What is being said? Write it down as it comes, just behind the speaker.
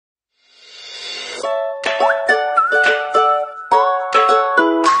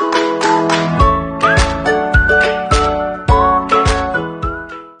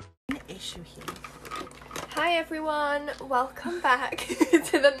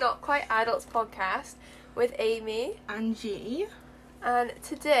Not Quite Adults podcast with Amy and G. And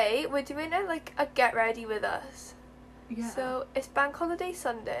today we're doing a get ready with us. Yeah. So it's Bank Holiday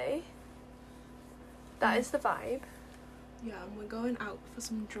Sunday. That is the vibe. Yeah, and we're going out for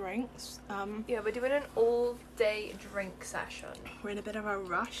some drinks. Yeah, we're doing an all-day drink session. We're in a bit of a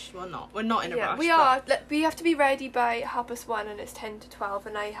rush. Well, not. We're not in a rush. Yeah, we are. We have to be ready by 1:30 and it's 10 to 12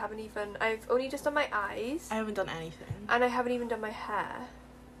 and I've only just done my eyes. I haven't done anything. And I haven't even done my hair.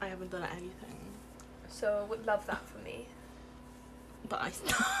 I haven't done anything. So would love that for me. But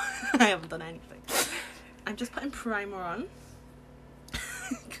I haven't done anything. I'm just putting primer on.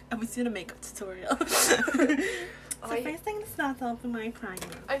 I was doing a makeup tutorial. So first thing to start off with my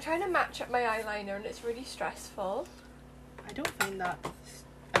primer. I'm trying to match up my eyeliner and it's really stressful. I don't find that.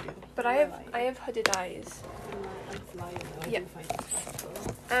 I do. But I have hooded eyes. I'm lying though. Yeah. I do find it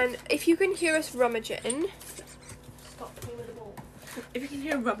stressful. And if you can hear us rummaging, stop playing with the ball. If you can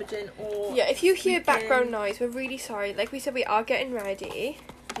hear rummaging or yeah, if you hear background noise, we're really sorry. Like we said, we are getting ready.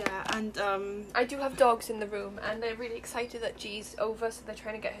 Yeah, and I do have dogs in the room and they're really excited that G's over, so they're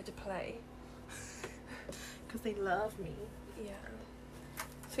trying to get her to play. because they love me. Yeah.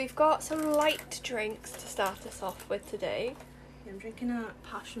 So we've got some light drinks to start us off with today. I'm drinking a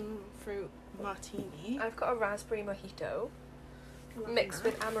passion fruit martini. I've got a raspberry mojito mixed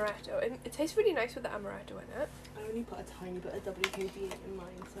with amaretto. It tastes really nice with the amaretto in it. I only put a tiny bit of WKD in mine,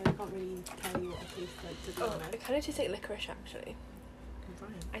 so I can't really tell you what it tastes like, to be honest. It kind of tastes like licorice, actually.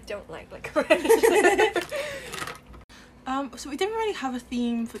 Right. I don't like licorice. So we didn't really have a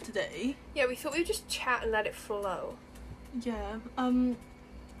theme for today. Yeah, we thought we'd just chat and let it flow. Yeah,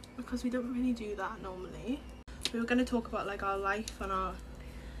 because we don't really do that normally. We were going to talk about like our life and our,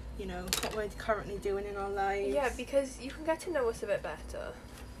 you know, what we're currently doing in our lives. Yeah, because you can get to know us a bit better.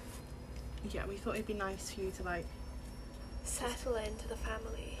 Yeah, we thought it'd be nice for you to like settle into the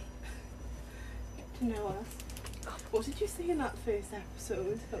family. Get to know us. Oh, what did you say in that first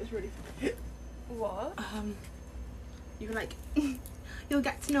episode? That was really funny. What? You were like, you'll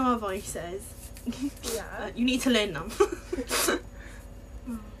get to know our voices. Yeah. You need to learn them. Funny.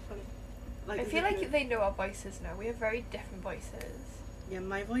 I feel like they know our voices now. We have very different voices. Yeah,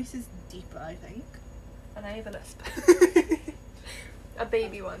 my voice is deeper, I think. And I have a lisp. A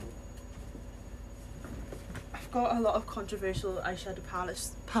baby one. I've got a lot of controversial eyeshadow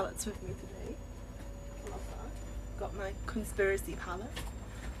palettes with me today. Love that. Got my conspiracy palette.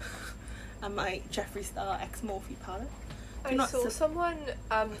 And my Jeffree Star X Morphe palette. I saw someone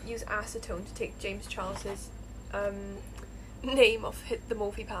use acetone to take James Charles's name off the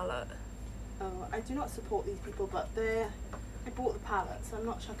Morphe palette. Oh, I do not support these people, but I bought the palettes, so I'm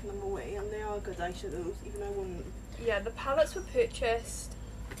not chucking them away, and they are good eyeshadows, even though I wouldn't. Yeah, the palettes were purchased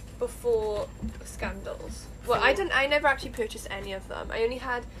before Scandals. Well, I never actually purchased any of them. I only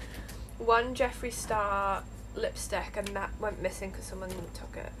had one Jeffree Star lipstick, and that went missing because someone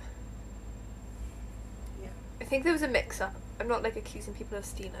took it. Yeah. I think there was a mix-up. I'm not like accusing people of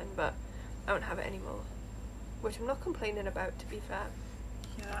stealing, but I don't have it anymore. Which I'm not complaining about, to be fair.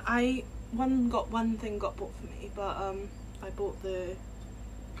 Yeah, one thing got bought for me, but I bought the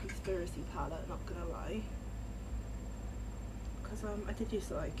conspiracy palette, not gonna lie. Because I did used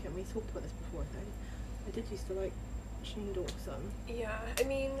to like him. We talked about this before, I think. I did used to like Shane Dawson. Yeah, I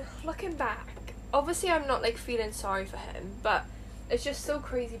mean, looking back, obviously I'm not like feeling sorry for him, but it's just so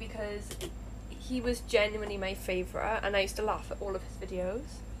crazy because he was genuinely my favourite and I used to laugh at all of his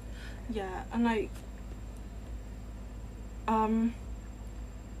videos. Yeah, and like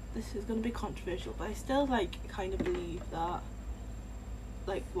this is gonna be controversial, but I still like kind of believe that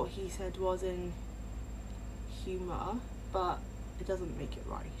like what he said was in humour, but it doesn't make it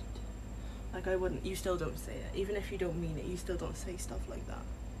right. Like you still don't say it. Even if you don't mean it, you still don't say stuff like that.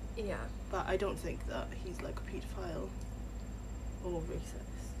 Yeah. But I don't think that he's like a paedophile or racist.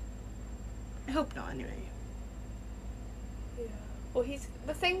 I hope not, anyway. Yeah. Well,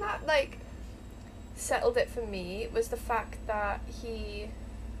 the thing that like settled it for me was the fact that he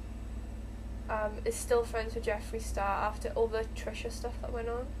is still friends with Jeffree Star after all the Trisha stuff that went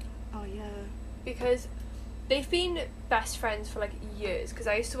on. Oh yeah. Because they've been best friends for like years, because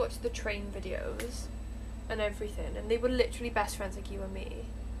I used to watch the train videos and everything, and they were literally best friends like you and me.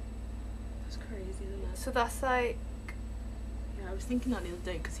 That's crazy, isn't it? So that's like... Yeah, I was thinking that the other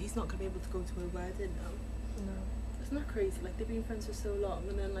day, because he's not going to be able to go to a wedding now. No. Isn't that crazy? Like, they've been friends for so long,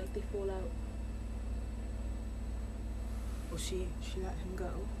 and then like they fall out. Well, she let him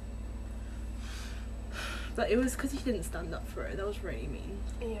go. But it was because he didn't stand up for her. That was really mean.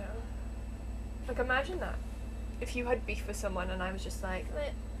 Yeah. Like, imagine that. If you had beef with someone and I was just like,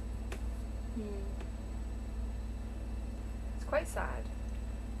 It's quite sad.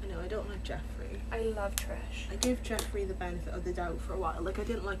 I know, I don't like Jeffree. I love Trish. I gave Jeffree the benefit of the doubt for a while. Like, I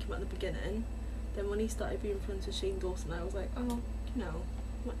didn't like him at the beginning. Then when he started being friends with Shane Dawson, I was like, oh, you know,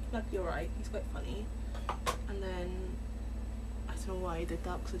 might be alright. He's quite funny. And then I don't know why I did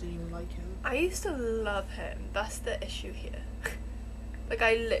that, because I didn't even like him. I used to love him. That's the issue here. Like,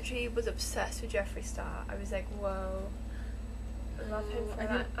 I literally was obsessed with Jeffree Star. I was like, whoa. I love him for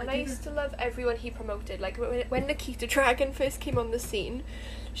that. And I used to love everyone he promoted. Like, when Nikita Dragon first came on the scene,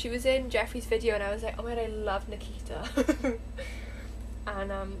 she was in Jeffree's video, and I was like, oh my god, I love Nikita.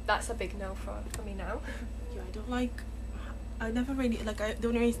 And that's a big no for me now. Yeah, I don't like... I never really... Like, the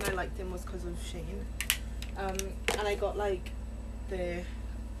only reason I liked him was because of Shane. And I got, like, the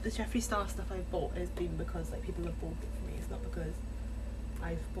Jeffree Star stuff I've bought has been because, like, people have bought it for me. It's not because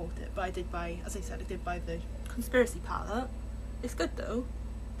I've bought it. But I did buy... As I said, I did buy the Conspiracy palette. It's good, though.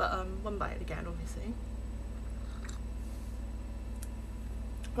 But, wouldn't buy it again, obviously.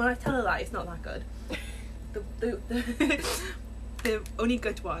 Well, I tell a lie, it's not that good. The only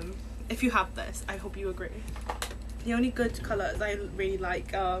good one, if you have this, I hope you agree. The only good colours I really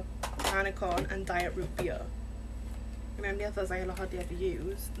like are Tanacon and Diet Root Beer. Remember the others I hardly ever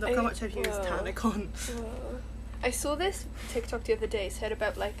use. Look how much I've used Tanacon. I saw this TikTok the other day, said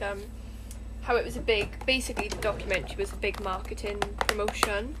about like how it was basically the documentary was a big marketing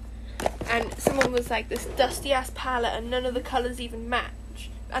promotion, and someone was like, this dusty ass palette and none of the colours even match.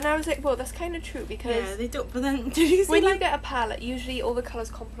 And I was like, well, that's kind of true, because yeah, they don't. But then, did you see when you get a palette, usually all the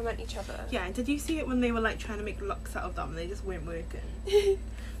colours complement each other. Yeah, and did you see it when they were like trying to make looks out of them and they just weren't working?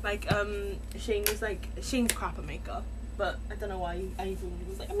 Like, Shane was like, Shane's crap at makeup, but I don't know why he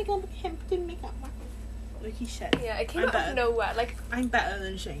was like, oh my god, look at him putting makeup. Like, he's shit. Yeah, it came out of nowhere. Like, I'm better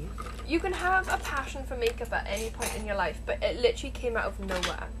than Shane. You can have a passion for makeup at any point in your life, but it literally came out of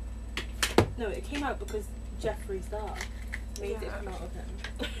nowhere. No, it came out because Jeffree Star made it come out of him.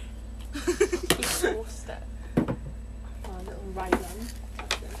 He forced it. Oh, little Rylan.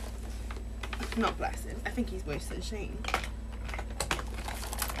 Not bless him. I think he's worse than Shane.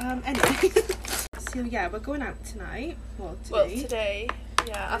 Anyway. So yeah, we're going out tonight. Well, today.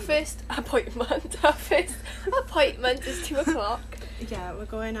 Yeah, our first appointment. Our first appointment is 2:00. Yeah, we're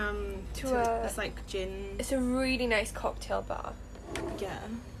going to it's like gin. It's a really nice cocktail bar. Yeah.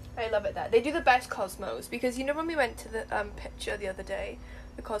 I love it there. They do the best Cosmos, because you know when we went to the picture the other day,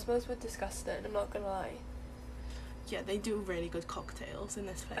 the Cosmos were disgusting, I'm not gonna lie. Yeah, they do really good cocktails in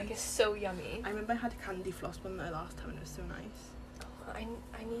this place. Like, it's so yummy. I remember I had a candy floss one there last time and it was so nice. Oh,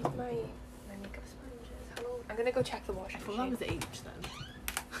 I need my makeup sponges. How long? I'm gonna go check the washing machine. I thought that was H then.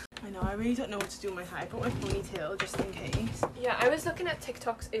 I know, I really don't know what to do with my hair. I put my ponytail just in case. Yeah, I was looking at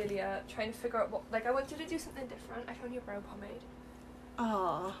TikToks earlier, trying to figure out what, like, I wanted to do something different. I found your brow pomade.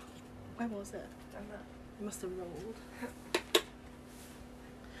 Ah, where was it? Down there. It must have rolled.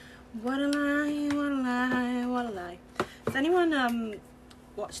 What a lie, what a lie, what a lie. Does anyone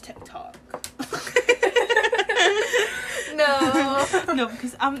watch TikTok? No. No,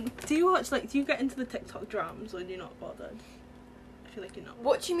 because do you get into the TikTok drams, or are you not bothered? I feel like you're not.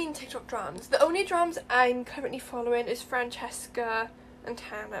 What do you mean TikTok drams? The only drams I'm currently following is Francesca and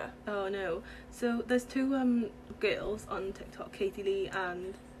Tana. Oh no. So there's two girls on TikTok, Katie Lee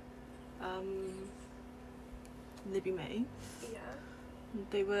and Libby May. Yeah.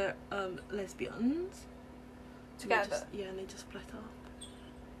 They were lesbians. Together? And they just split up.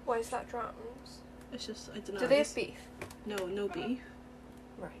 Why is that drams? It's just, I don't know. Do they have beef? No beef.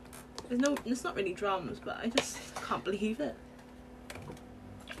 Right. It's not really dramas, but I just can't believe it.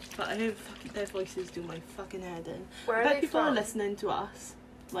 But I hear their voices do my fucking head in. Where I are bet they people from? are listening to us.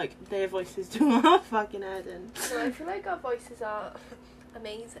 Like, their voices do my fucking head in. Well, I feel like our voices are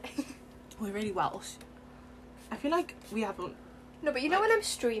amazing. We're really Welsh. I feel like we haven't... No, but you know when I'm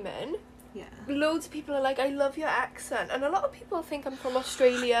streaming, Yeah. loads of people are like, I love your accent. And a lot of people think I'm from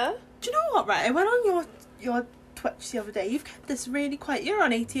Australia. Do you know what, right? I went on your Twitch the other day. You've kept this really quiet. You're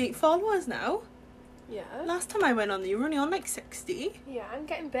on 88 followers now. Yeah. Last time I went on, you were only on like 60. Yeah, I'm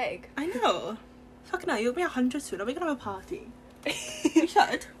getting big. I know. Fucking hell, you'll be 100 soon. Are we gonna have a party? We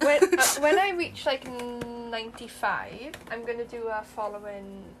should. When I reach like 95, I'm gonna do a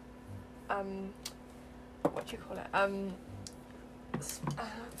following, what do you call it?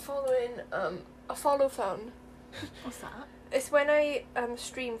 Following, a follow phone. What's that? It's when I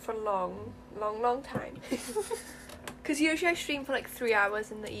stream for long time. Because usually I stream for like 3 hours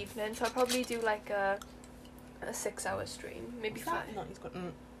in the evening, so I'll probably do like a 6-hour stream, maybe 5. No, he's got.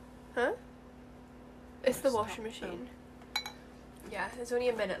 Huh? It's the What's washing that? machine. Yeah, there's only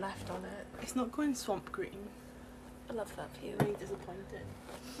a minute left on it. It's not going swamp green. I love that view. I'm really disappointed.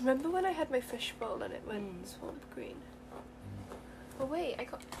 Remember when I had my fishbowl and it went swamp green? Oh wait,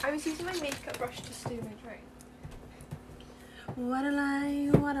 I was using my makeup brush to stir my drink. What a lie,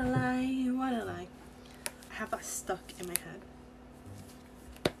 what a lie, what a lie. I have that stuck in my head.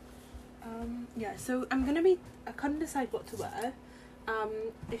 Yeah, so I couldn't decide what to wear.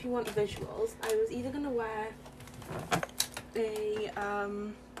 If you want visuals, I was either gonna wear a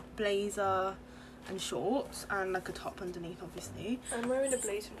blazer and shorts and like a top underneath, obviously. I'm wearing a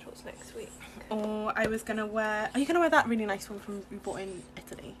blazer and shorts next week. Or I was gonna wear, are you gonna wear that really nice one from we bought in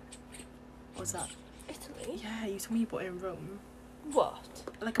Italy? What was that? Italy? Yeah, you told me you bought it in Rome. What?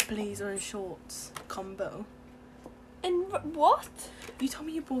 Like a blazer and shorts combo. What? You told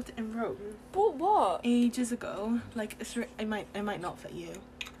me you bought it in Rome. Bought what? Ages ago. Like it might not fit you.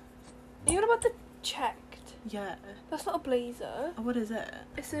 Are you on about the checked? Yeah. That's not a blazer. Oh, what is it?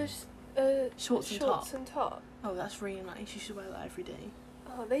 It's a Shorts and top. Oh, that's really nice. You should wear that every day.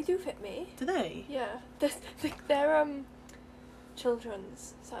 Oh, they do fit me. Do they? Yeah. They're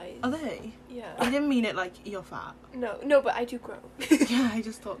children's size. Are they? Yeah. I didn't mean it like you're fat. No, but I do grow. Yeah, I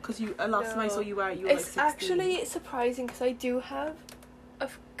just thought because you last time I saw you wear it, you were like 16. It's actually surprising because I do have a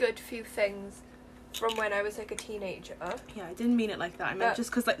good few things from when I was like a teenager. Yeah, I didn't mean it like that. I meant just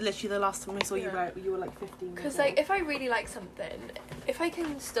because like literally the last time I saw you wear it, you were like 15. Because like if I really like something, if I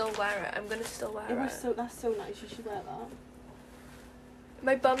can still wear it, I'm gonna still wear it. That's so nice. You should wear that.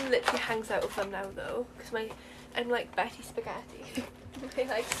 My bum literally hangs out of them now though, because I'm like Betty Spaghetti. My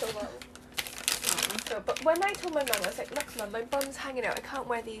leg's so long. So, but when I told my mum, I was like, look mum, my bum's hanging out, I can't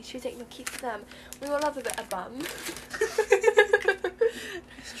wear these. She was like, no, keep them. We all have a bit of bum.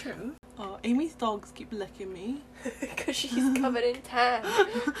 It's true. Oh, Amy's dogs keep licking me. Because she's covered in tan.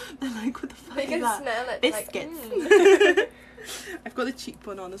 They're like, what the fuck They is can that? smell it. Biscuits. Like, I've got the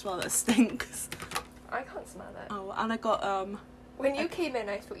cheekbone on as well that stinks. I can't smell it. Oh, and I got When you came in,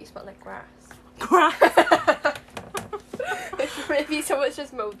 I thought you smelled like grass. grass. Maybe someone's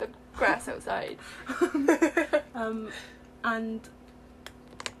just mowed the grass outside. And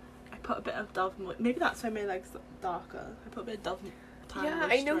I put a bit of Dove. Maybe that's why my legs are darker. I put a bit of Dove. Yeah,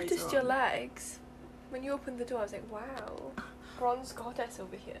 I noticed your legs. When you opened the door, I was like, wow, bronze goddess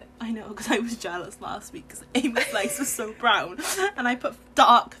over here. I know, because I was jealous last week because Amy's legs were so brown and I put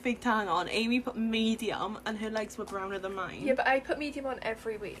dark fake tan on. Amy put medium and her legs were browner than mine. Yeah, but I put medium on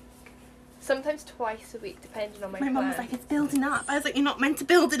every week. Sometimes twice a week, depending on my mum was like, it's building up. I was like, you're not meant to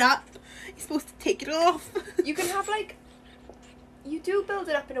build it up. You're supposed to take it off. You can have like, you do build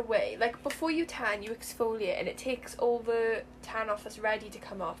it up in a way. Like before you tan, you exfoliate and it takes all the tan off that's ready to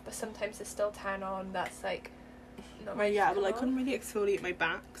come off. But sometimes there's still tan on that's like not ready to come I off. couldn't really exfoliate my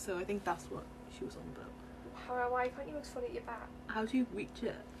back, so I think that's what she was on about. Why can't you exfoliate your back? How do you reach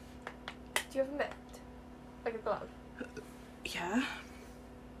it? Do you have a mitt? Like a glove? Yeah.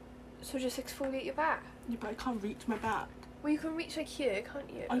 So just exfoliate your back. Yeah, but I can't reach my back. Well, you can reach like here, can't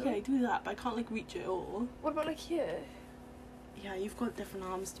you? Oh yeah, I do that, but I can't like reach it all. What about like here? Yeah, you've got different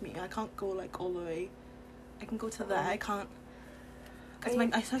arms to me. I can't go like all the way. I can go to there. I can't. Because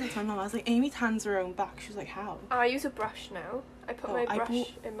I said it to my mum. I was like, Amy tans her own back. She was like, how? I use a brush now. I put my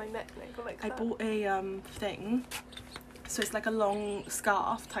brush in my neck and I go like that. I bought a thing. So it's like a long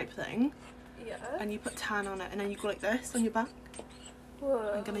scarf type thing. Yeah. And you put tan on it, and then you go like this on your back.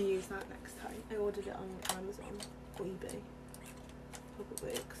 Whoa. I'm gonna use that next time. I ordered it on Amazon or eBay. Hope it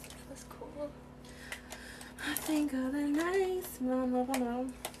works. That's cool. I think of the nice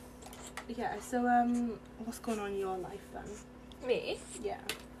mom. Yeah, so what's going on in your life then? Me? Yeah.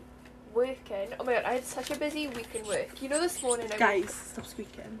 Working. Oh my god, I had such a busy week in work. You know, this morning Guys, stop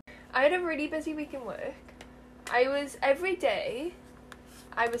squeaking. I had a really busy week in work. Every day,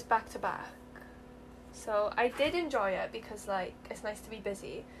 I was back to back. So I did enjoy it because like it's nice to be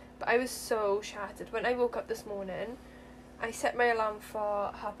busy, but I was so shattered. When I woke up this morning, I set my alarm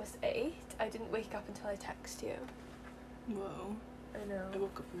for 8:30. I didn't wake up until I texted you. Whoa. I know. I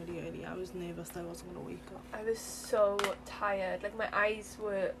woke up really early. I was nervous that I wasn't gonna wake up. I was so tired. Like my eyes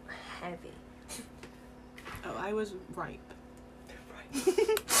were heavy. Oh, I was ripe.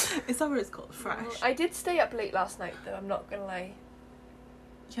 Is that what it's called? Fresh. No, I did stay up late last night though, I'm not gonna lie.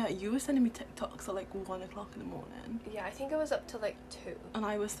 Yeah, you were sending me TikToks at like 1 o'clock in the morning. Yeah, I think I was up till like 2. And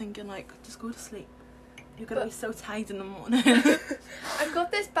I was thinking like, just go to sleep. You're gonna be so tired in the morning. I've got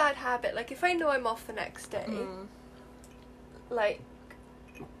this bad habit, like if I know I'm off the next day, like,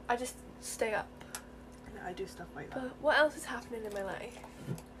 I just stay up. Yeah, I do stuff like that. But what else is happening in my life?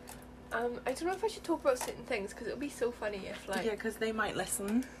 I don't know if I should talk about certain things, because it would be so funny if like... Yeah, because they might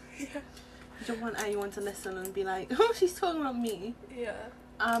listen. Yeah. You don't want anyone to listen and be like, oh, she's talking about me. Yeah.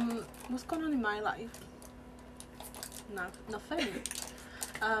 What's going on in my life? No, nothing.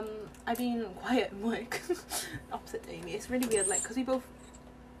 I've been quiet in work. Opposite to Amy. It's really weird, like, because we both...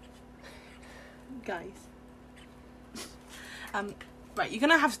 Guys. Right, you're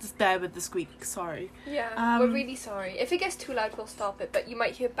gonna have to bear with the squeak, sorry. Yeah, we're really sorry. If it gets too loud, we'll stop it, but you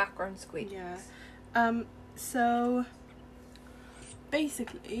might hear background squeaks. Yeah. So...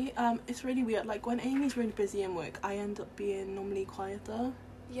 Basically, it's really weird, like, when Amy's really busy in work, I end up being normally quieter.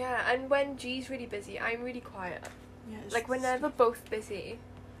 Yeah, and when G's really busy, I'm really quiet. Yeah, Like, we're never both busy.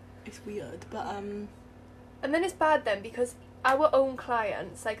 It's weird, but And then it's bad then, because our own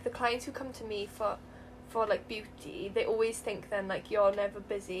clients, like the clients who come to me for like beauty, they always think then like you're never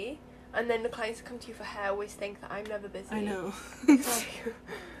busy, and then the clients who come to you for hair always think that I'm never busy. I know. Like,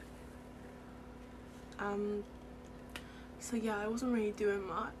 so yeah, I wasn't really doing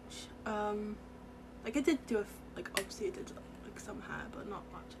much. Like I did do obviously I did like some hair, but not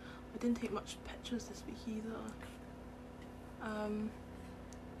much. I didn't take much pictures this week either. You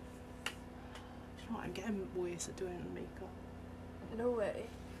know what, I'm getting worse at doing makeup. no way.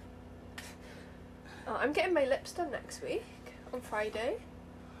 Oh, I'm getting my lips done next week on Friday.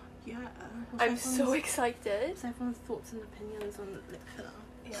 Yeah. I'm so excited. What's everyone's thoughts and opinions on lip filler?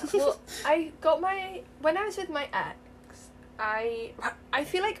 Yeah. Well, I got when I was with my ex, I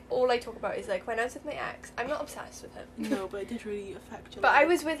feel like all I talk about is like when I was with my ex. I'm not obsessed with him. No, but it did really affect your But life. I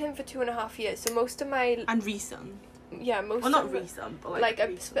was with him for 2.5 years, so most of my And recent. yeah most Well, not of recent, but like I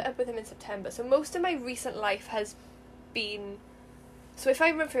recent. split up with him in September, so most of my recent life has been. So if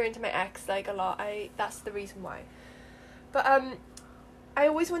I'm referring to my ex like a lot, that's the reason why. But I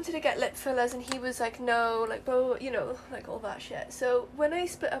always wanted to get lip fillers, and he was like, no, like, blah, you know, like all that shit. So when I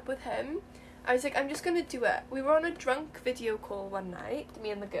split up with him, I was like, I'm just gonna do it. We were on a drunk video call one night, me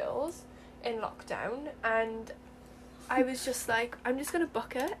and the girls, in lockdown, and I was just like, I'm just gonna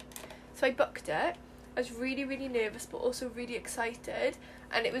book it. So I booked it. I was really, really nervous, but also really excited,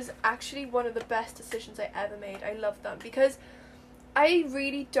 and it was actually one of the best decisions I ever made. I love them because I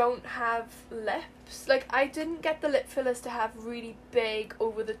really don't have lips. Like, I didn't get the lip fillers to have really big,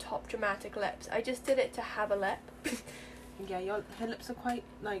 over-the-top, dramatic lips. I just did it to have a lip. Yeah, her lips are quite,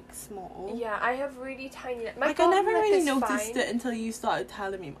 like, small. Yeah, I have really tiny lips. I never really noticed it until you started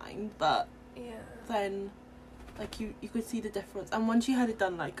telling me mine, but yeah, then, like, you could see the difference. And once you had it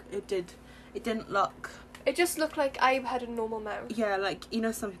done, like, it didn't look... it just looked like I had a normal mouth. Yeah, like, you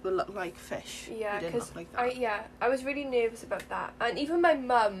know, some people look like fish. Yeah, because like that. I was really nervous about that. And even my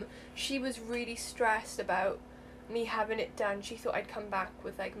mum, she was really stressed about me having it done. She thought I'd come back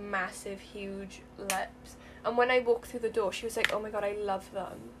with, like, massive, huge lips. And when I walked through the door, she was like, oh my god, I love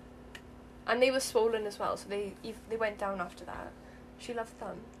them. And they were swollen as well, so they went down after that. She loved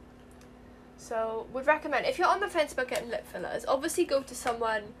them. So, would recommend, if you're on the fence about getting lip fillers, obviously go to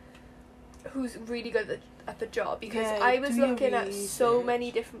someone who's really good at the job, because Yeah, I was do your looking at so research.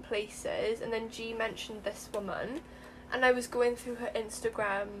 many different places, and then G mentioned this woman, and I was going through her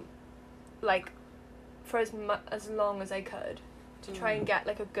Instagram, like, for as long as I could, to try and get,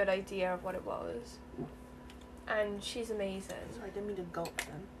 like, a good idea of what it was. And she's amazing. Sorry, I didn't mean to gulp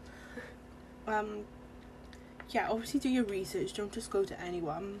then. Yeah, obviously do your research. Don't just go to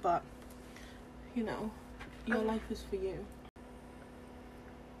anyone, but, you know, your life is for you.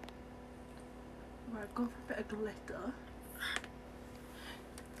 Right, go for a bit of glitter.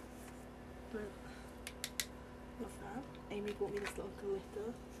 Love that. Amy bought me this little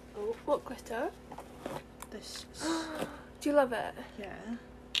glitter. Oh, what glitter? This. Do you love it? Yeah.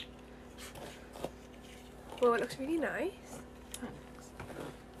 Well, it looks really nice. Thanks.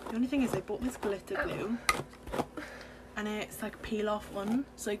 The only thing is, I bought this glitter glue, and it's like peel off one,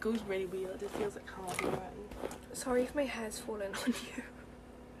 so it goes really weird. It feels like hard already. Sorry if my hair's fallen on you.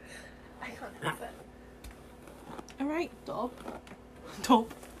 I can't help it. Alright, Dob.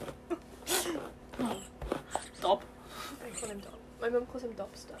 Dob. Dob. I call him Dob. My mum calls him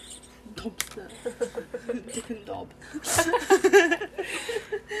Dobster. Dobster. Dick and Dob.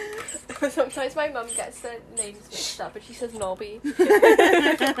 Sometimes my mum gets the names mixed up and she says Nobby.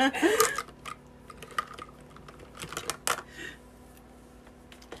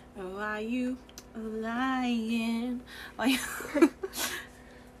 Oh, are you lying?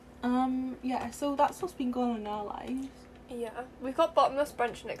 Yeah, so that's what's been going on in our lives. Yeah. We've got bottomless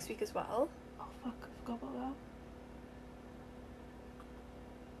brunch next week as well. Oh fuck, I forgot about that.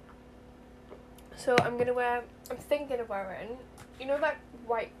 So I'm thinking of wearing, you know that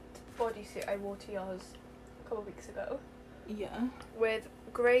white bodysuit I wore to yours a couple of weeks ago? Yeah. With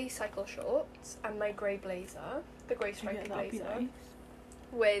grey cycle shorts and my grey blazer, the grey stripy Yeah, that'd be blazer, nice.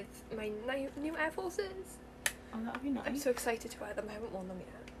 with my new Air Forces. Oh, that'd be nice. I'm so excited to wear them. I haven't worn them yet.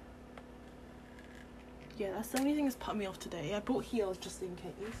 Yeah, that's the only thing that's put me off today. I bought heels just in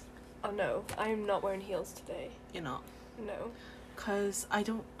case. Oh no, I am not wearing heels today. You're not? No. Because I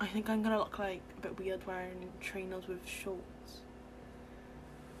think I'm gonna look like a bit weird wearing trainers with shorts.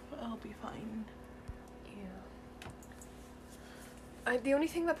 But I'll be fine. Yeah. The only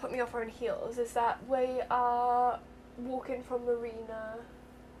thing that put me off wearing heels is that we are walking from Marina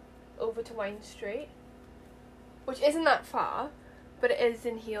over to Wine Street, which isn't that far, but it is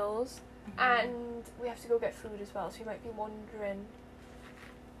in heels, and we have to go get food as well, so we might be wandering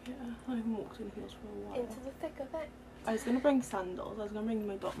Yeah, I haven't walked in heels for a while. into the thick of it. I was gonna bring sandals. I was gonna bring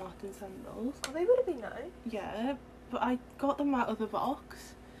my Doc Martens sandals. Oh, they would have been nice. Yeah, but I got them out of the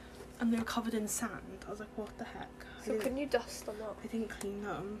box, and they were covered in sand. I was like, what the heck? So can you dust them up? I didn't clean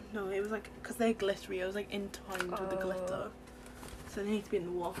them. No, it was like, because they're glittery, it was like entwined with the glitter. So they need to be in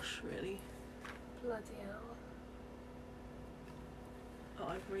the wash, really. Bloody hell. Oh,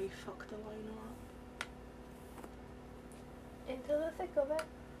 I've really fucked the liner up. Into the thick of it.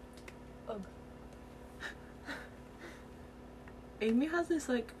 Ugh. Amy has this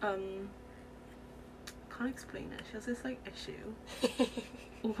like, can't explain it. She has this like issue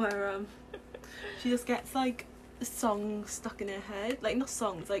where she just gets like songs stuck in her head. Like not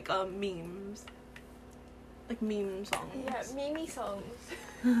songs, like memes. Like meme songs. Yeah, meme songs.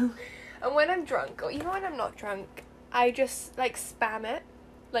 And when I'm drunk, or even when I'm not drunk, I just like spam it.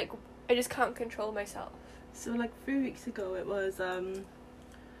 Like I just can't control myself. So like 3 weeks ago it was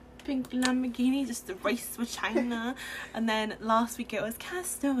Pink Lamborghini, just a race with China. And then last week it was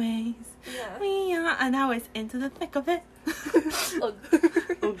Castaways. Yeah. We are, and now it's into the thick of it. Ugh.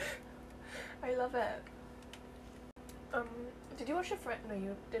 Ugh. I love it. Did you watch the Friends? No,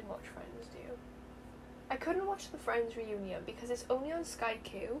 you didn't watch Friends, do you? I couldn't watch the Friends reunion because it's only on Sky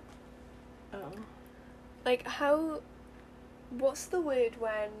Q. Oh. Like how? What's the word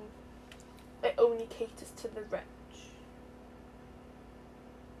when it only caters to the rich?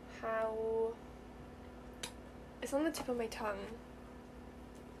 How? It's on the tip of my tongue.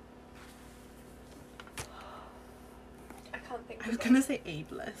 I can't think. I was of gonna it. say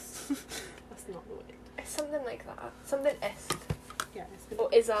ableist. That's not the word. It's something like that. Something ist. Yeah, it's Or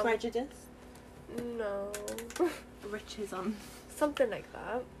is prejudice. No. Richism. Something like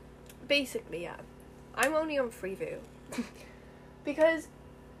that. Basically, yeah. I'm only on Freeview. Because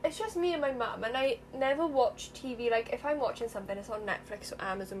it's just me and my mum, and I never watch TV. Like, if I'm watching something, it's on Netflix or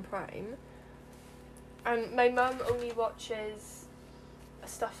Amazon Prime. And my mum only watches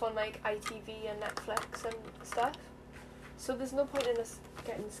stuff on, like, ITV and Netflix and stuff. So there's no point in us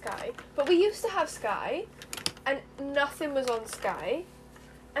getting Sky. But we used to have Sky, and nothing was on Sky.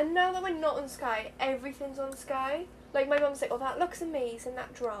 And now that we're not on Sky, everything's on Sky. Like, my mum's like, oh, that looks amazing,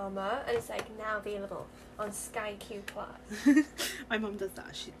 that drama. And it's, like, now available on Sky Q+. My mum does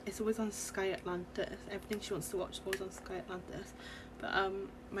that. It's always on Sky Atlantis. Everything she wants to watch is always on Sky Atlantis. But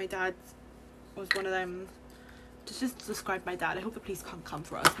my dad was one of them. Just to describe my dad, I hope the police can't come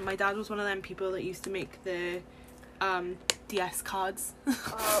for us. My dad was one of them people that used to make the DS cards.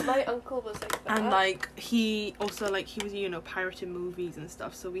 My uncle was like that. And like he also like he was pirating movies and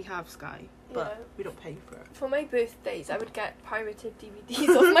stuff. So we have Sky, but Yeah. we don't pay for it. For my birthdays, I would get pirated DVDs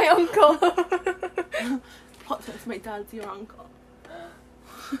of my uncle. What? So my dad's your uncle?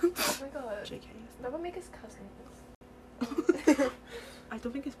 Oh my god. JK. That would make us cousins. I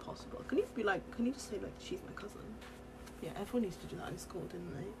don't think it's possible. Can you just say like she's my cousin? Yeah, everyone used to do that in school,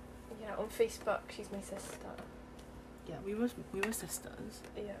 didn't they? Yeah, on Facebook, she's my sister. Yeah, we were sisters.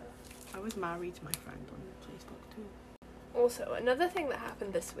 Yeah. I was married to my friend on Facebook too. Also, another thing that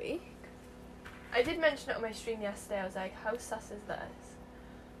happened this week, I did mention it on my stream yesterday. I was like, how sus is this?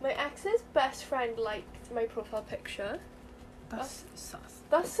 My ex's best friend liked my profile picture. That's sus.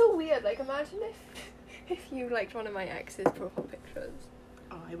 That's so weird. Like, imagine if you liked one of my ex's profile pictures.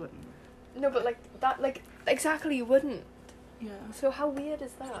 Oh, I wouldn't. No, but like that, like exactly, you wouldn't. Yeah. So how weird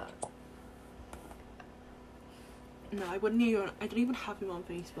is that? No, I wouldn't even. I don't even have him on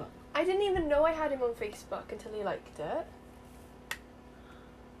Facebook. I didn't even know I had him on Facebook until he liked it.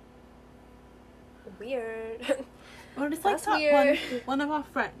 Weird. Well, it's like That's that weird. one of our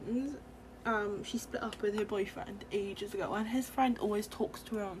friends. She split up with her boyfriend ages ago, and his friend always talks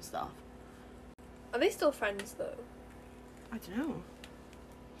to her on stuff. Are they still friends though? I don't know.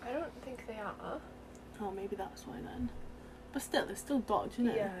 I don't think they are. Oh, maybe that's why then. But still, it's still dodge, isn't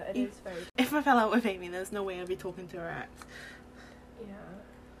it? Yeah, it is very. If I fell out with Amy, there's no way I'd be talking to her ex. Yeah.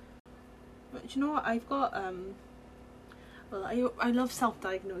 But do you know what? I've got well, I love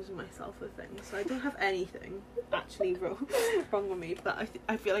self-diagnosing myself with things, so I don't have anything actually wrong with me, but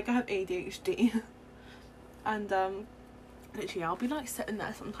I feel like I have ADHD, and Literally, I'll be like sitting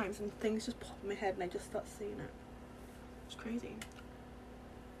there sometimes and things just pop in my head and I just start seeing it. It's crazy.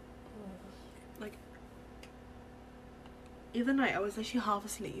 Like, the other night I was literally half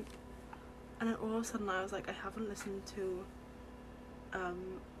asleep and then all of a sudden I was like, I haven't listened to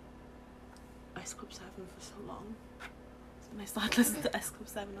Ice Club 7 for so long. And I started listening to Ice Club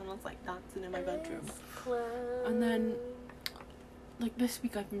 7 and I was like dancing in my bedroom. And then, like, this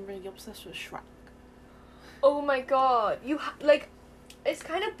week I've been really obsessed with Shrek. Oh my god, like, it's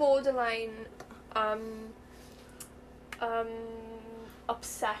kind of borderline,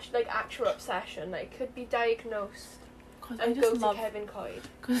 obsession, like actual obsession. Like, could be diagnosed and go to Kevin Coyd.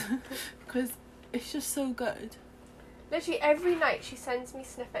 Because it's just so good. Literally every night she sends me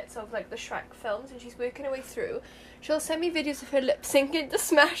snippets of like the Shrek films and she's working her way through. She'll send me videos of her lip syncing to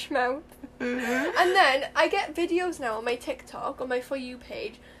Smash Mouth. And then I get videos now on my TikTok, on my For You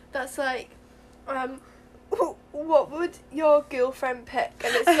page, that's like, what would your girlfriend pick?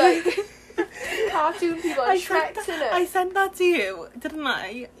 And it's like cartoon people and Shrek's in it. I sent that to you, didn't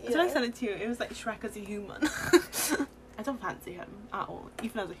I? Yeah. Did I send it to you? It was like Shrek as a human. I don't fancy him at all,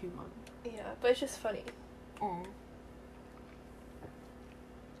 even as a human. Yeah, but it's just funny. Oh.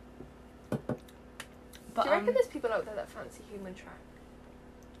 But, do you reckon there's people out there that fancy human Shrek?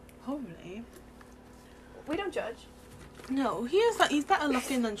 Probably. We don't judge. No, he's better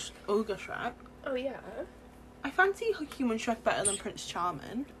looking than Ogre Shrek. Oh yeah. I fancy human Shrek better than Prince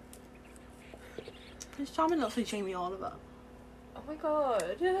Charming. Prince Charming looks like Jamie Oliver. Oh my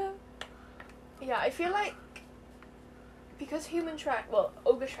god. Yeah, I feel like because human Shrek, well,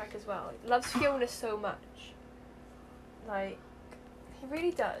 Ogre Shrek as well, loves Fiona so much. Like, he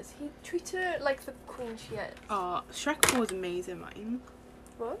really does. He treats her like the queen she is. Oh, Shrek 4 is amazing, man.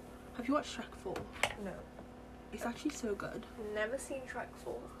 What? Have you watched Shrek 4? No. It's actually so good. Never seen Shrek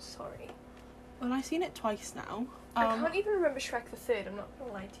 4. Sorry. Well, I've seen it twice now. I can't even remember Shrek the Third. I'm not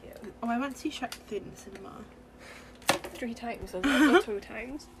gonna lie to you. Oh, I went to see Shrek the Third in the cinema. 3 times, was it? Or 2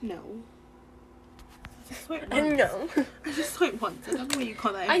 times? No. I just saw it once. No. I just saw it once. I don't know where you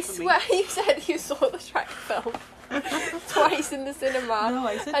got that I from swear me. you said you saw the Shrek film twice in the cinema. No,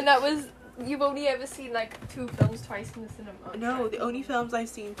 I said... And that was... You've only ever seen, like, 2 films twice in the cinema. No, the only films I've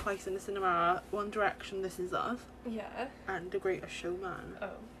seen twice in the cinema are One Direction, This Is Us, Yeah. and The Greatest Showman. Oh.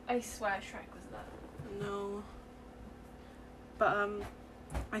 I swear Shrek was that. No. But,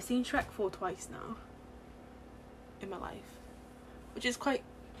 I've seen Shrek 4 twice now. In my life. Which is quite,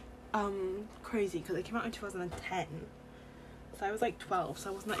 crazy, because it came out in 2010. So I was, like, 12,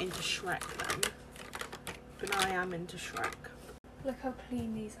 so I wasn't that into Shrek then. But now I am into Shrek. Look how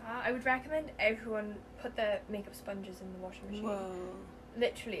clean these are. I would recommend everyone put their makeup sponges in the washing machine. Whoa.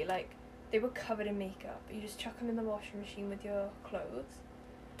 Literally, like, they were covered in makeup. You just chuck them in the washing machine with your clothes.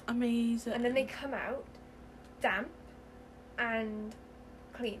 Amazing. And then they come out damp and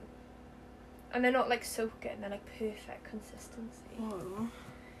clean. And they're not, like, soaking. They're, like, perfect consistency. Whoa.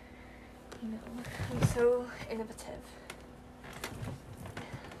 You know, I'm so innovative.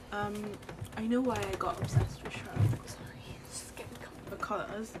 I know why I got obsessed with Shrek. Sorry, just getting comfortable.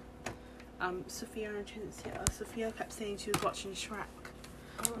 Because Sophia and Cinzia, Sophia kept saying she was watching Shrek,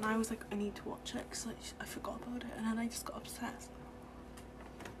 and I was like, I need to watch it because I forgot about it, and then I just got obsessed.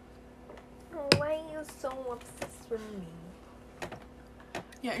 Oh, why are you so obsessed with me?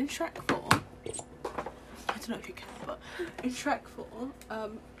 Yeah, in Shrek 4, I don't know if you can, but in Shrek 4,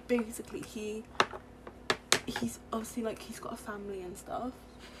 basically he's obviously, like, he's got a family and stuff.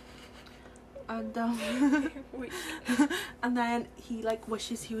 And and then he, like,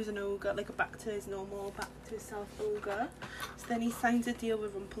 wishes he was an ogre, like, back to his normal, back to his self ogre. So then he signs a deal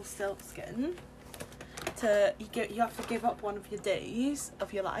with Rumpelstiltskin to you have to give up one of your days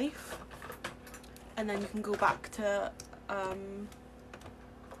of your life, and then you can go back to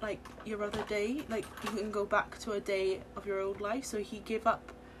like your other day, like you can go back to a day of your old life. So he gave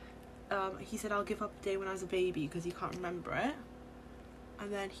up. He said, "I'll give up a day when I was a baby because he can't remember it."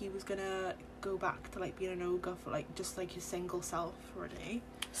 And then he was gonna go back to, like, being an ogre for, like, just, like, his single self for a day.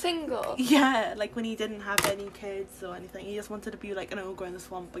 Single? Yeah, like, when he didn't have any kids or anything. He just wanted to be, like, an ogre in the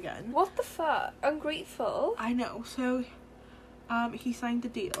swamp again. What the fuck? Ungrateful? I know. So, he signed the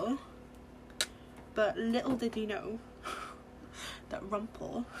deal. But little did he know that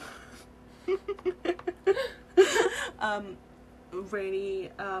Rumpel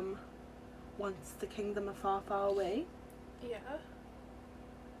really wants the kingdom of far, far away. Yeah.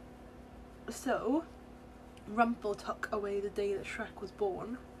 So, Rumpel took away the day that Shrek was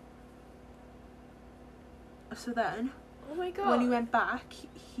born. So then, oh my god, when he went back,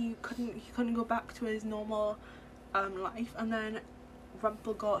 he couldn't go back to his normal life, and then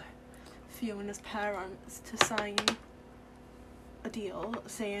Rumpel got Fiona's parents to sign a deal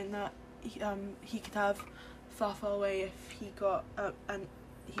saying that he could have Far Far Away if he got and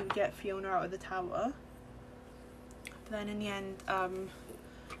he would get Fiona out of the tower. But then in the end,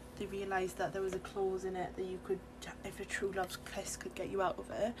 they realised that there was a clause in it that you could, if a true love's kiss could get you out of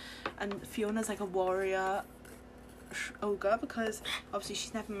it. And Fiona's like a warrior ogre, because obviously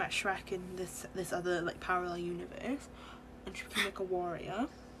she's never met Shrek in this other like parallel universe, and she became like a warrior.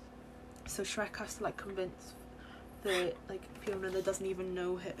 So Shrek has to like convince the like Fiona that doesn't even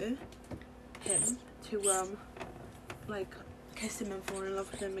know him to like kiss him and fall in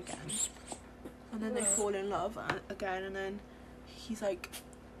love with him again. And then they fall in love again, and then he's like,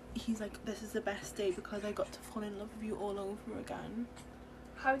 this is the best day because I got to fall in love with you all over again.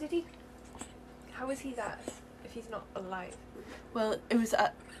 How is he that if he's not alive? Well, it was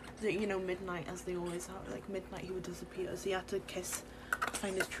at the, midnight, as they always have. Like midnight he would disappear, so he had to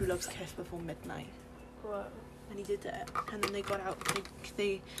find his true love's kiss before midnight. Whoa. And he did it, and then they got out.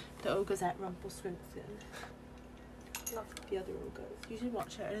 The ogres ate Rumpelstiltskin. Love the other ogres. You should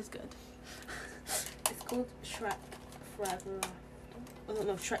watch it. It is good. It's called Shrek Forever After. Oh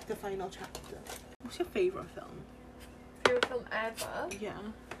no, Shrek the Final Chapter. What's your favourite film? Favourite film ever? Yeah.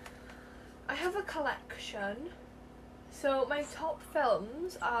 I have a collection. So my top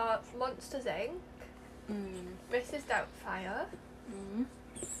films are Monsters Inc. Mrs. Doubtfire.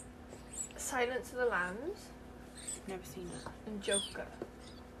 Silence of the Lambs. Never seen it. And Joker.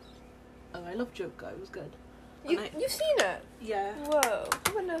 Oh, I love Joker. It was good. You've seen it? Yeah. Whoa.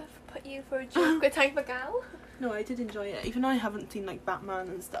 I'm gonna put you for a Joker type of gal. No, I did enjoy it, even though I haven't seen like Batman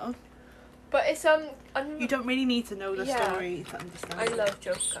and stuff. But it's you don't really need to know the story to understand. I love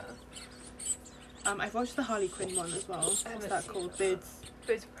Joker. I've watched the Harley Quinn one as well. What's that called? Birds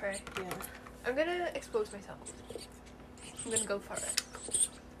of Prey. Yeah. I'm gonna expose myself. I'm gonna go for it.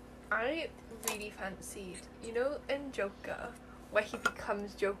 I really fancied, in Joker, where he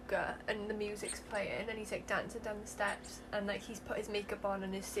becomes Joker and the music's playing and he's like dancing down the steps and like he's put his makeup on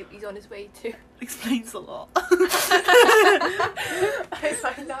and his suit he's on his way to. Explains a lot. I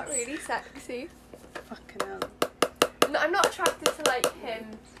find that really sexy. Fucking hell. No, I'm not attracted to like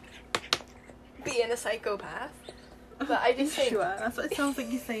him being a psychopath, but I just think... Sure, that's what it sounds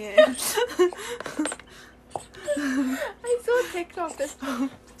like you're saying. I saw a TikTok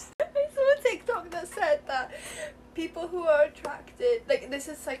that said that people who are attracted, like this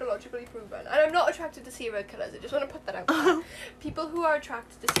is psychologically proven, and I'm not attracted to serial killers, I just want to put that out there. People who are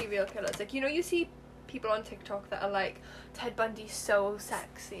attracted to serial killers, like you see people on TikTok that are like, Ted Bundy's so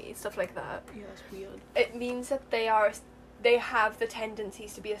sexy, stuff like that. Yeah, that's weird. It means that they have the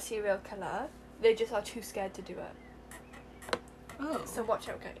tendencies to be a serial killer, they just are too scared to do it. Oh. So watch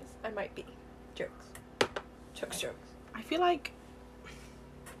out guys, I might be. Jokes. Jokes. I feel like...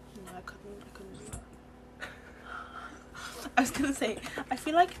 No, I couldn't do that. I was gonna say, I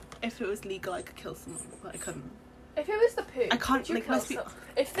feel like if it was legal I could kill someone, but I couldn't. If it was the Purge, I can't, would you kill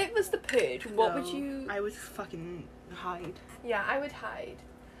if it was the Purge, what would you... I would fucking hide. Yeah, I would hide.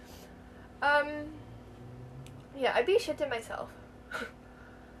 Yeah, I'd be shitting myself.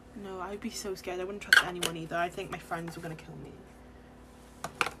 No, I'd be so scared. I wouldn't trust anyone either. I think my friends were gonna kill me.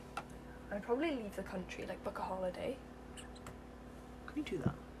 I'd probably leave the country, like book a holiday. Can you do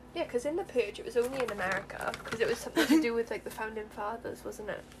that? Yeah, because in the Purge it was only in America, because it was something to do with like the founding fathers, wasn't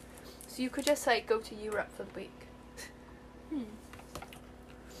it? So you could just like go to Europe for the week.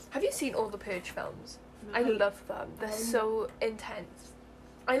 Have you seen all the Purge films? No, I love them. They're so intense.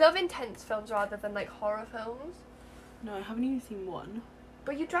 I love intense films rather than like horror films. No, I haven't even seen one.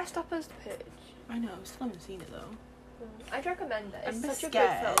 But you dressed up as the Purge. I know, I still haven't seen it though. I'd recommend it. It's I'm such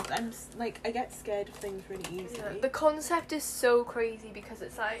scared. a good film. I'm like, I get scared of things really easily. Yeah. The concept is so crazy because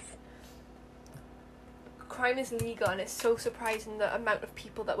it's like crime is legal and it's so surprising the amount of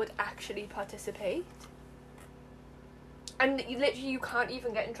people that would actually participate. And you can't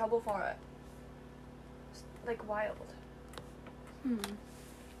even get in trouble for it. It's like wild.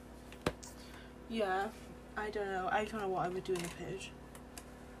 Yeah, I don't know what I would do in a Purge.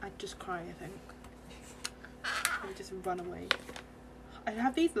 I'd just cry, I think. I'd just run away. I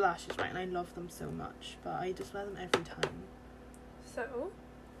have these lashes, right, and I love them so much, but I just wear them every time. So?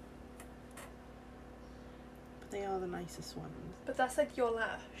 But they are the nicest ones. But that's like your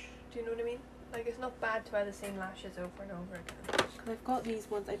lash. Do you know what I mean? Like, it's not bad to wear the same lashes over and over again. Because I've got these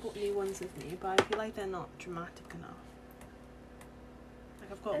ones, I bought new ones with me, but I feel like they're not dramatic enough.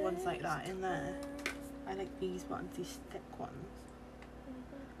 Like, I've got ones like that in there. I like these ones, these thick ones.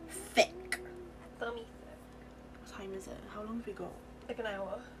 Thick! Dummy. What time is it? How long have we got? Like an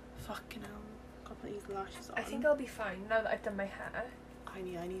hour. Fucking hell. Gotta put these lashes on. I think I'll be fine now that I've done my hair. I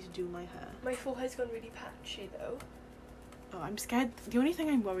need to do my hair. My forehead's gone really patchy though. Oh, I'm scared. The only thing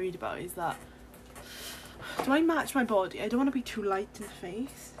I'm worried about is that, do I match my body? I don't want to be too light in the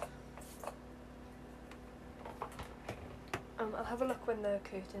face. I'll have a look when the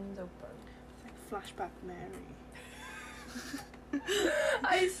curtain's open. It's like flashback Mary.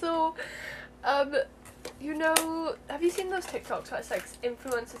 I saw, you know, have you seen those TikToks where it's like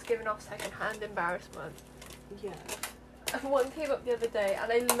influencers giving off second-hand embarrassment? Yeah. And one came up the other day,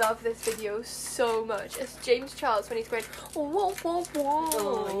 and I love this video so much. It's James Charles when he's going, whoa, whoa, whoa.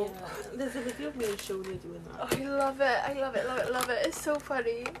 Oh, yeah. There's a video of me and Shona doing that. Oh, I love it. I love it, love it, love it. It's so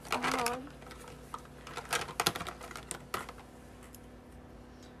funny. Oh.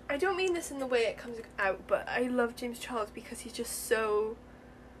 I don't mean this in the way it comes out, but I love James Charles because he's just so,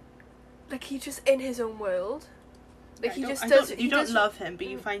 like, he's just in his own world. Like, he just does. You don't love him, but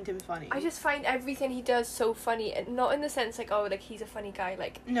you find him funny. I just find everything he does so funny, and not in the sense like, oh, like he's a funny guy.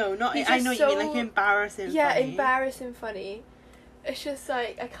 Like, no, not. I know so, you mean, like embarrassing. Yeah, funny. embarrassing funny. It's just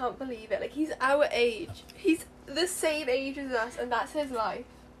like, I can't believe it. Like, he's our age. He's the same age as us, and that's his life.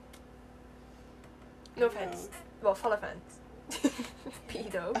 No offense. Well, full offense.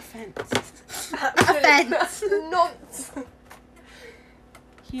 Pedo. Offense. Offense. Nonsense.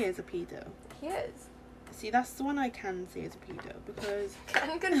 He is a pedo. He is. See, that's the one I can say is a pedo because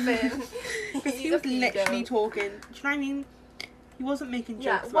Can confirm. because he was literally talking. Do you know what I mean? He wasn't making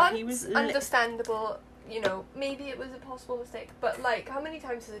jokes. Yeah, but he was understandable. You know, maybe it was a possible mistake, but like, how many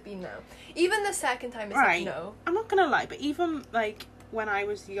times has it been now? Even the second time, it's right. like no. I'm not gonna lie, but even like when I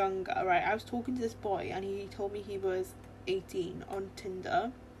was younger, right, I was talking to this boy and he told me he was 18 on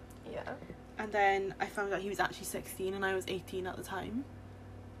Tinder. Yeah. And then I found out he was actually 16 and I was 18 at the time.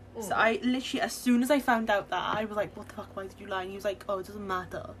 Mm. So I literally, as soon as I found out that, I was like, what the fuck, why did you lie? And he was like, oh, it doesn't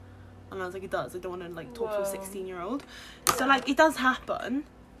matter. And I was like, it does. I don't want to like talk to a 16-year-old. So like, it does happen.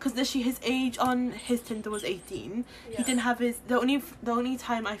 Because literally his age on his Tinder was 18. Yeah. He didn't have his, the only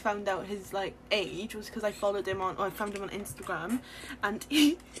time I found out his like age was because I followed him on, or I found him on Instagram. And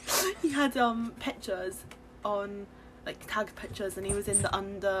he had pictures on, like tagged pictures, and he was in the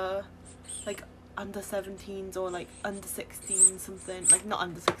under 17s or like under 16 something, like not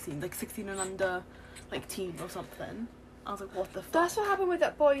under 16, like 16 and under, like teen or something. I was like, what the fuck? That's what happened with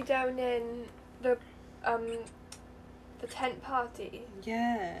that boy down in the tent party.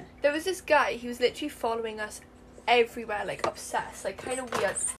 Yeah. There was this guy, he was literally following us everywhere, like obsessed, like kind of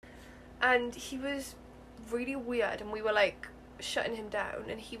weird. And he was really weird, and we were like shutting him down,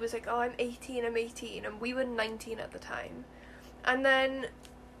 and he was like, oh, I'm 18, and we were 19 at the time. And then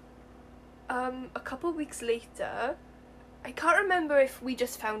a couple of weeks later, I can't remember if we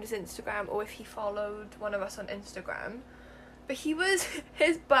just found his Instagram or if he followed one of us on Instagram, but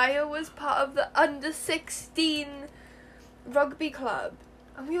his bio was part of the under 16 rugby club,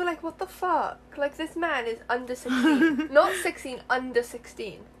 and we were like, what the fuck, like this man is under 16. Not 16, under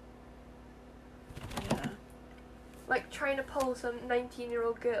 16. Yeah. Like trying to pull some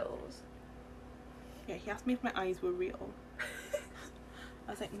 19-year-old girls. Yeah, he asked me if my eyes were real.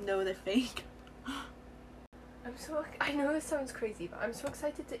 I was like, no, they're fake. I know this sounds crazy, but I'm so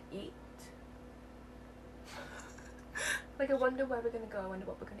excited to eat. Like, I wonder where we're gonna go, I wonder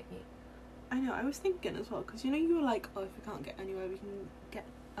what we're gonna eat. I know, I was thinking as well, because you know, you were like, oh, if we can't get anywhere, we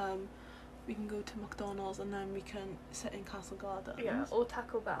can go to McDonald's and then we can sit in Castle Gardens. Yeah, or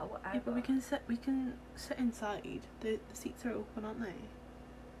Taco Bell, whatever. Yeah, but we can sit inside. The seats are open, aren't they?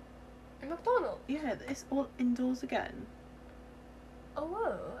 In McDonald's? Yeah, it's all indoors again. Oh,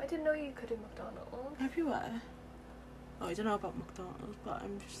 whoa, I didn't know you could in McDonald's. Everywhere. Oh, I don't know about McDonald's, but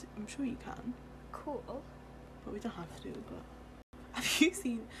I'm sure you can. Cool. But we don't have to, but... Have you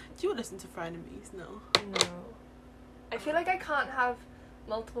seen... Do you listen to Frenemies? No. No. I feel like I can't have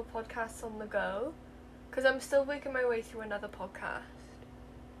multiple podcasts on the go, because I'm still working my way through another podcast.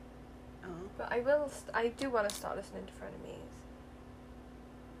 Oh. But I do want to start listening to Frenemies.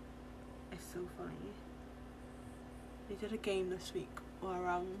 It's so funny. They did a game this week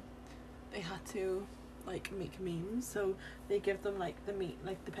where they had to like make memes, so they give them like the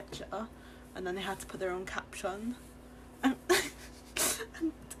picture, and then they had to put their own caption. And,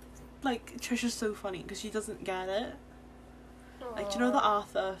 and like Trisha's so funny because she doesn't get it. Aww. Like, do you know the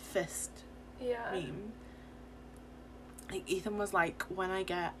Arthur Fist meme? Like, Ethan was like, when I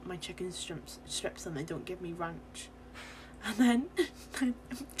get my chicken strips and they don't give me ranch. And then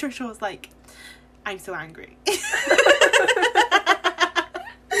Trisha was like, I'm so angry.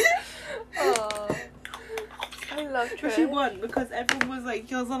 Oh, I love Trish. But she won because everyone was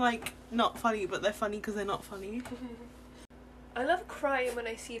like, yours are like not funny, but they're funny because they're not funny. I love crying when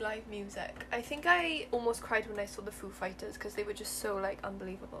I see live music. I think I almost cried when I saw the Foo Fighters because they were just so like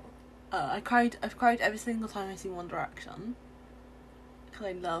unbelievable. I've cried every single time I see One Direction. Because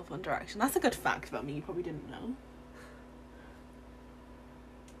I love One Direction. That's a good fact about me you probably didn't know.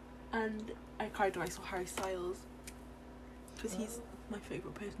 And I cried when I saw Harry Styles. Because he's my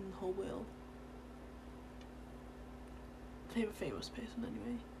favourite person in the whole world. Famous person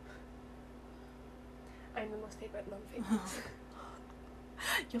anyway. I'm the most favourite non-famous.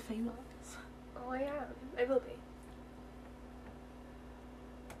 You're famous. Oh, I am. I will be.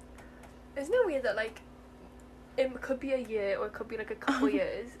 Isn't it weird that, like, it could be a year or it could be, like, a couple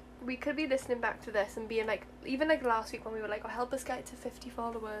years. We could be listening back to this and being, like, even, like, last week when we were, like, oh, help us get to 50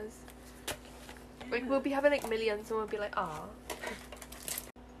 followers. Like, we'll be having, like, millions and we'll be like, ah.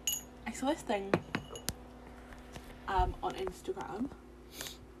 I saw this thing on Instagram.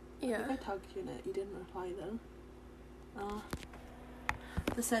 Yeah. I think I tagged you in it. You didn't reply though.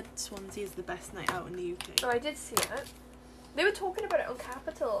 They said Swansea is the best night out in the UK. Oh, I did see it. They were talking about it on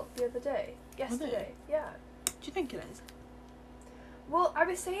Capital the other day. Yesterday. Yeah. Do you think it is? Well, I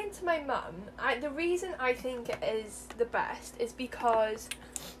was saying to my mum, the reason I think it is the best is because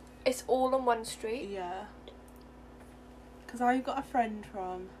it's all on one street. Yeah. Because I got a friend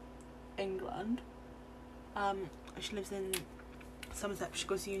from England. She lives in Somerset. She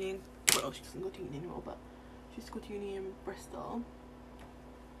goes to uni. Well, she doesn't go to uni anymore, but she used to go to uni in Bristol.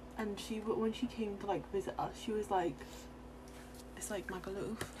 And when she came to like visit us, she was like, "It's like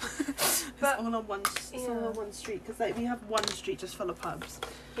Magaluf. It's all on one street." Because like we have one street just full of pubs.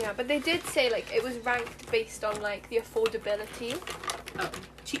 Yeah, but they did say like it was ranked based on like the affordability. Oh,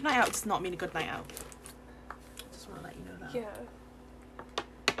 cheap night out does not mean a good night out. Just want to let you know that. Yeah.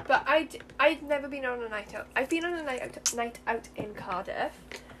 But I'd never been on a night out. I've been on a night out in Cardiff,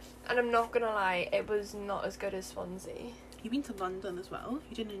 and I'm not gonna lie, it was not as good as Swansea. You've been to London as well.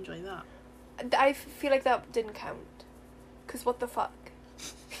 You didn't enjoy that. I feel like that didn't count. Cause what the fuck?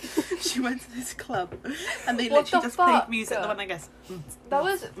 She went to this club, and they What literally the just played fuck? music. The one I guess. That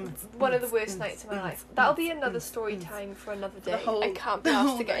was one of the worst nights of my life. That'll be another story time for another day. I can't be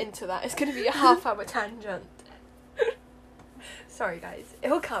asked to get into that. It's gonna be a half-hour tangent. Sorry guys,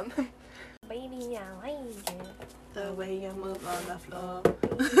 it'll come. Baby, I like it. The way you move on the floor.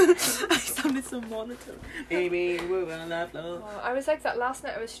 I sounded so monotone. Baby, move on the floor. Oh, I was like that last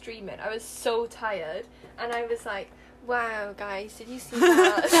night. I was streaming. I was so tired, and I was like, "Wow, guys, did you see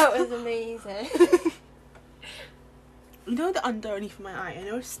that? That was amazing." You know the underneath my eye? I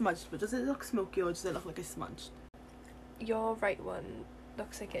know it's smudged, but does it look smoky or does it look like it's smudged? Your right one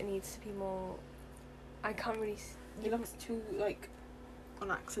looks like it needs to be more. I can't really. It looks too like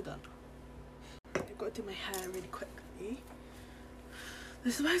on accident. I've got to do my hair really quickly.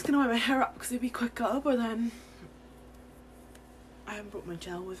 This is why I was gonna wear my hair up because it'd be quicker, but then I haven't brought my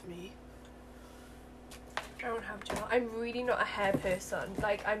gel with me. I don't have gel. I'm really not a hair person.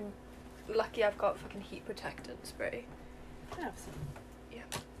 Like, I'm lucky I've got fucking heat protectant spray. I have some. Yeah.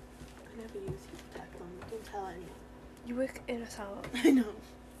 I never use heat protectant. Don't tell anyone. You work in a salon. I know.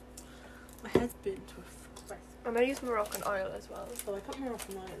 My hair's burnt to a crisp. I'm gonna use Moroccan oil as well. So I put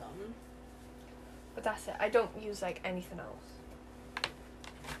Moroccan oil on. But that's it. I don't use like anything else.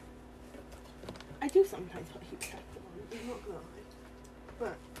 I do sometimes put heat protectant on. I'm not gonna lie.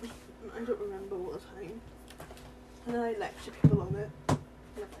 But I don't remember all the time. And then I lecture people on it.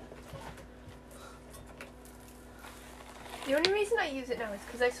 The only reason I use it now is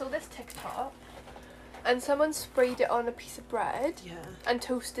because I saw this TikTok and someone sprayed it on a piece of bread and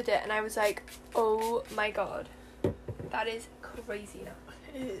toasted it, and I was like, oh my god, that is crazy now.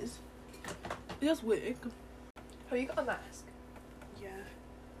 It is. It does work. Oh, you got a mask? Yeah.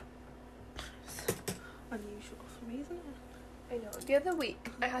 It's unusual for me, isn't it? I know. The other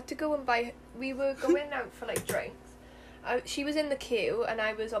week I had to go and buy, we were going out for like drinks. She was in the queue and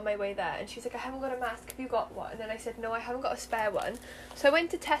I was on my way there, and she was like, I haven't got a mask, have you got one? And then I said, no, I haven't got a spare one. So I went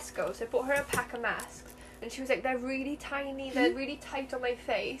to Tesco, so I bought her a pack of masks, and she was like, they're really tiny, they're really tight on my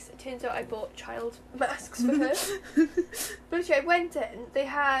face. It turns out I bought child masks for her. But actually, I went in, they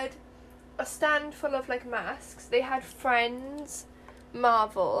had a stand full of like masks, they had Friends,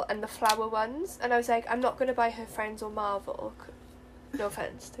 Marvel and the flower ones, and I was like, I'm not going to buy her Friends or Marvel, no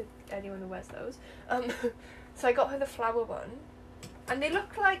offence to anyone who wears those. So I got her the flower one, and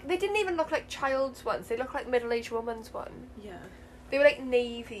they didn't even look like child's ones, they looked like middle-aged woman's one. Yeah. They were like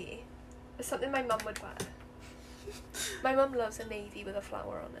navy. It's something my mum would wear. My mum loves a navy with a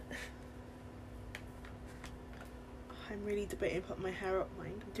flower on it. I'm really debating putting my hair up,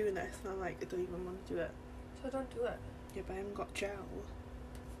 mind. I'm doing this and I'm like, I don't even want to do it. So don't do it. Yeah, but I haven't got gel.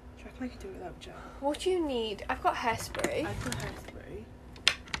 Do you reckon I could do it without gel? What do you need? I've got hairspray. I've got hairspray.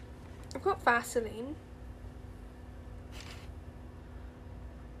 I've got Vaseline.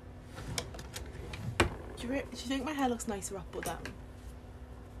 Do you think my hair looks nicer up or down?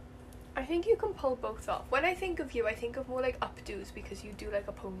 I think you can pull both off. When I think of you, I think of more like updos because you do like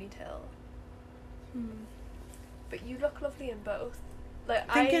a ponytail. But you look lovely in both. Like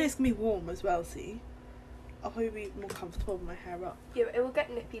I think it's gonna be warm as well. See, I'll probably be more comfortable with my hair up. Yeah, but it will get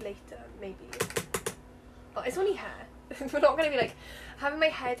nippy later, maybe. But it's only hair. We're not gonna be like having my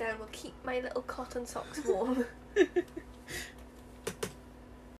hair down will keep my little cotton socks warm.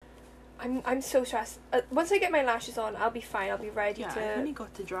 I'm so stressed. Once I get my lashes on, I'll be fine. I'll be ready to. I only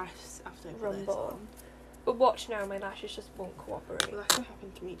got to dress after I put this rumble. on. But watch now, my lashes just won't cooperate. Well, that's what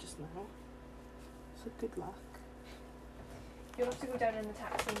happened to me just now. So good luck. You'll have to go down in the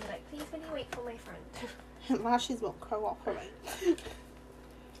taxi and be like, please, will you wait for my friend? Lashes won't cooperate.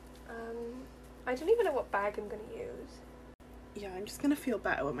 I don't even know what bag I'm gonna use. Yeah, I'm just gonna feel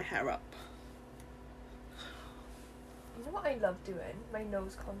better with my hair up. You know what I love doing? My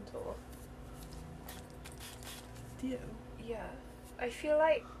nose contour. Do you? Yeah. I feel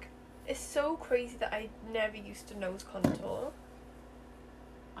like it's so crazy that I never used to nose contour.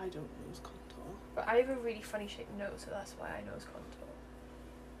 I don't nose contour. But I have a really funny shaped nose, so that's why I nose contour.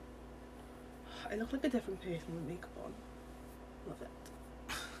 I look like a different person with makeup on. Love it.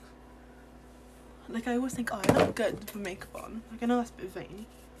 Like, I always think, oh, I look good with makeup on. Like, I know that's a bit vain.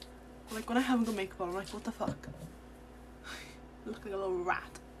 But, like, when I haven't got makeup on, I'm like, what the fuck? I look like a little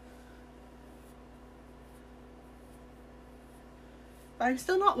rat. But I'm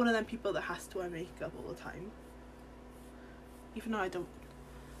still not one of them people that has to wear makeup all the time. Even though I don't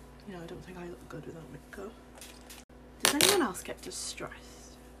think I look good without makeup. Does anyone else get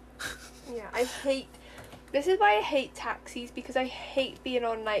distressed? Yeah, this is why I hate taxis, because I hate being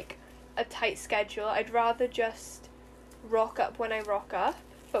on like a tight schedule. I'd rather just rock up when I rock up,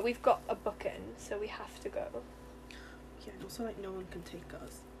 but we've got a booking, so we have to go. Yeah, and also like no one can take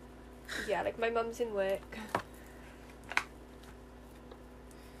us. Yeah, like my mum's in work.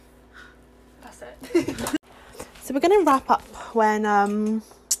 That's it. So we're gonna wrap up when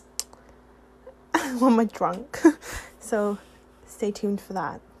when we're drunk. So stay tuned for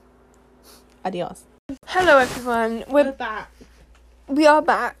that. Adios. Hello everyone. We're back. We are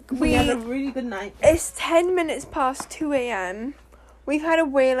back. We had a really good night. It's 10 minutes past 2 a.m. We've had a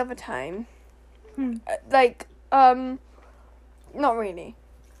whale of a time. Not really.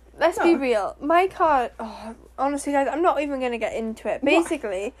 Let's be real. My car, honestly guys, I'm not even going to get into it.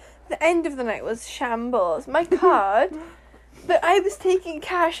 Basically, the end of the night was shambles. My card, but I was taking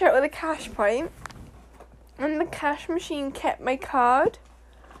cash out of the cash point, and the cash machine kept my card.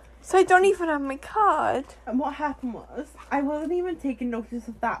 So I don't even have my card. And what happened was, I wasn't even taking notice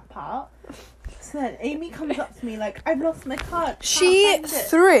of that part. So then Amy comes up to me like, I've lost my card. She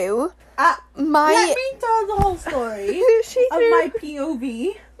threw my... Let me tell the whole story she of threw my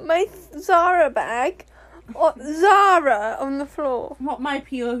POV. my Zara bag, or Zara, on the floor. What my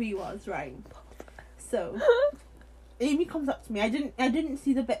POV was, right? So, Amy comes up to me. I didn't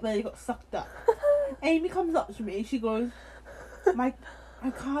see the bit where they got sucked up. Amy comes up to me. She goes, my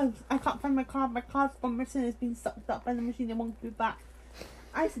card, I can't find my card. My card's gone missing. It's been sucked up by the machine. It won't be back.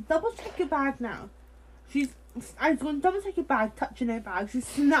 I said, double check your bag now. I was going to double check your bag, touching her bag. She's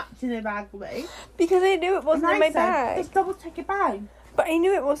snatching her bag away. Because I knew it wasn't in my bag. Just double check your bag. But I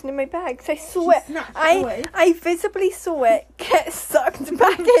knew it wasn't in my bag, because I saw it. Snatched it away. I visibly saw it get sucked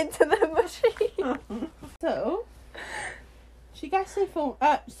back into the machine. So, she gets her phone.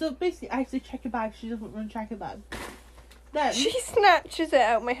 So basically, I say check your bag. She doesn't want to check her bag. Then She snatches it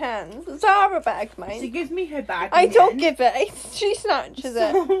out my hands. Zara bag, mine. she gives me her bag. I don't again. give it. She snatches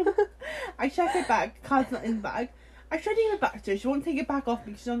it. So, I check her bag. Card's not in the bag. I try to give it back to her. She won't take it back off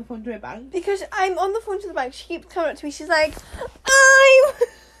me because she's on the phone to her bag. Because I'm on the phone to the bank. She keeps coming up to me. She's like, I'm...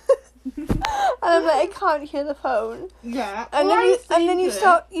 and I'm like, I can't hear the phone. Yeah. And then you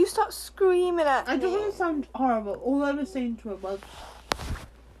start screaming at me. I don't want to sound horrible. All I was saying to her was,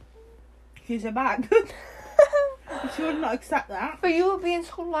 here's her bag. She would not accept that. But you were being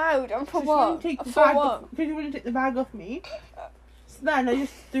so loud, and for So what? She wouldn't take the For bag what? She wouldn't take the bag off me. So then I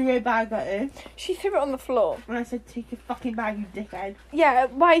just threw her bag at her. She threw it on the floor. And I said, take your fucking bag, you dickhead. Yeah,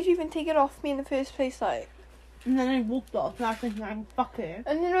 why did you even take it off me in the first place, like? And then I walked off and I was thinking, I'm fuck her.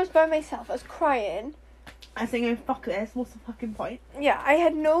 And then I was by myself, I was crying. I was thinking, fuck this, what's the fucking point? Yeah, I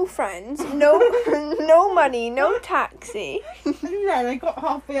had no friends, no no money, no taxi. And then I got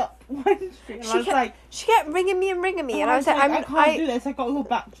halfway up one street and I was like... She kept ringing me, and I was like, I can't do this, I gotta go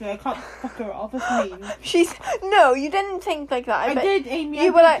back to her, I can't fuck her off, that's mean. No, you didn't think like that. I did, Amy.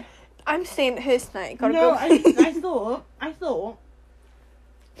 You were like, I'm staying at her tonight, gotta no, go. I thought...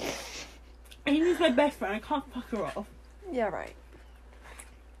 Amy's my best friend, I can't fuck her off. Yeah, right.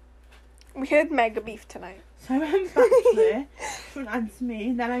 We had mega beef tonight. So I went back to her. She wouldn't answer me.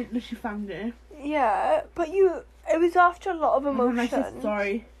 And then I literally found her. Yeah, but it was after a lot of And then I emotion. said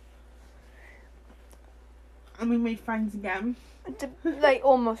sorry. And we made friends again. Like,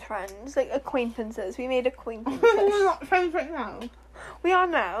 almost friends. Like, acquaintances. We made acquaintances. We're not friends right now. We are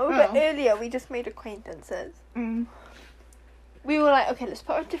now, but earlier we just made acquaintances. We were like, okay, let's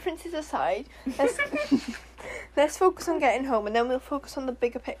put our differences aside. Let's focus on getting home, and then we'll focus on the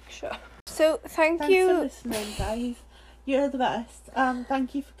bigger picture. So, thanks for listening, guys. You're the best.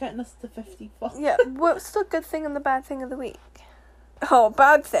 Thank you for getting us to 54. Yeah, what's the good thing and the bad thing of the week? Oh,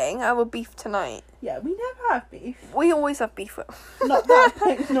 bad thing, our beef tonight. Yeah, we never have beef. We always have beef. Not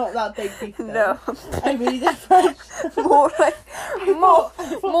that big beef though. No. I really different.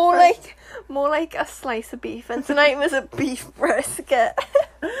 more like a slice of beef, and tonight was a beef brisket.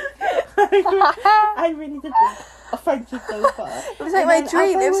 I really did a friendship so far. It was like my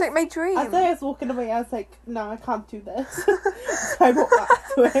dream. It was like my dream. As I was walking away, I was like, no, I can't do this. So I walked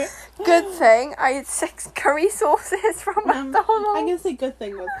back to it. Good thing I had 6 curry sauces from McDonald's. I'm going to say good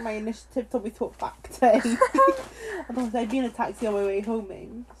thing was my initiative told me to walk back to Ames. Otherwise I'd be in a taxi on my way home,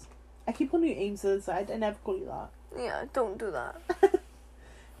 Ames. I keep calling you Ames to the side. I never call you that. Yeah, don't do that.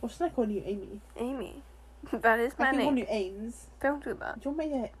 Or should I call you Amy? Amy. That is my I keep name. calling you Ames. Don't do that. Do you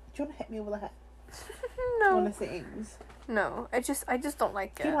want to hit me over the head? No. I want to say Ames. No, I just don't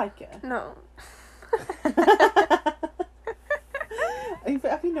like it. Do you like it? No.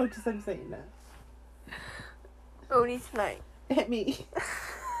 Have you noticed I'm saying it? Only tonight. Hit me.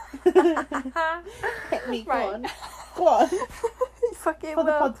 Hit me, go Right. on. Go on. Fucking For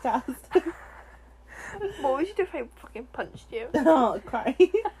the well. podcast. What would you do if I fucking punched you? Oh, cry.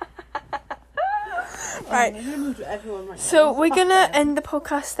 Right. I'm gonna move to everyone right So now. we're Fuck gonna them. end the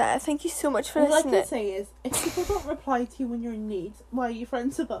podcast there. Thank you so much for All I listening. can say is, if people don't reply to you when you're in need, why are you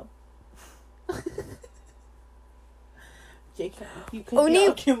friends with them? JK, you could be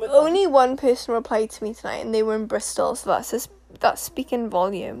arguing with them. Only one person replied to me tonight, and they were in Bristol, so that's speaking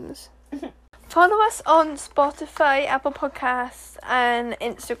volumes. Follow us on Spotify, Apple Podcasts, and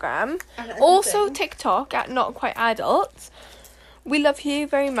Instagram. And Also everything. TikTok at Not Quite Adults. We love you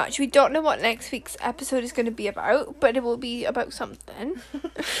very much. We don't know what next week's episode is going to be about, but it will be about something.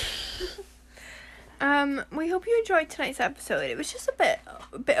 We hope you enjoyed tonight's episode. It was just a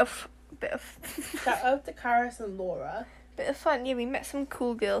bit of Shout out to Karis and Laura. bit of fun. Yeah, we met some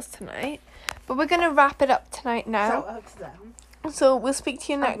cool girls tonight, but we're gonna wrap it up tonight now. Shout out to them. So we'll speak to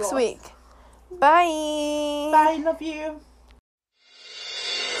you And next Ross. week. Bye. Bye, love you.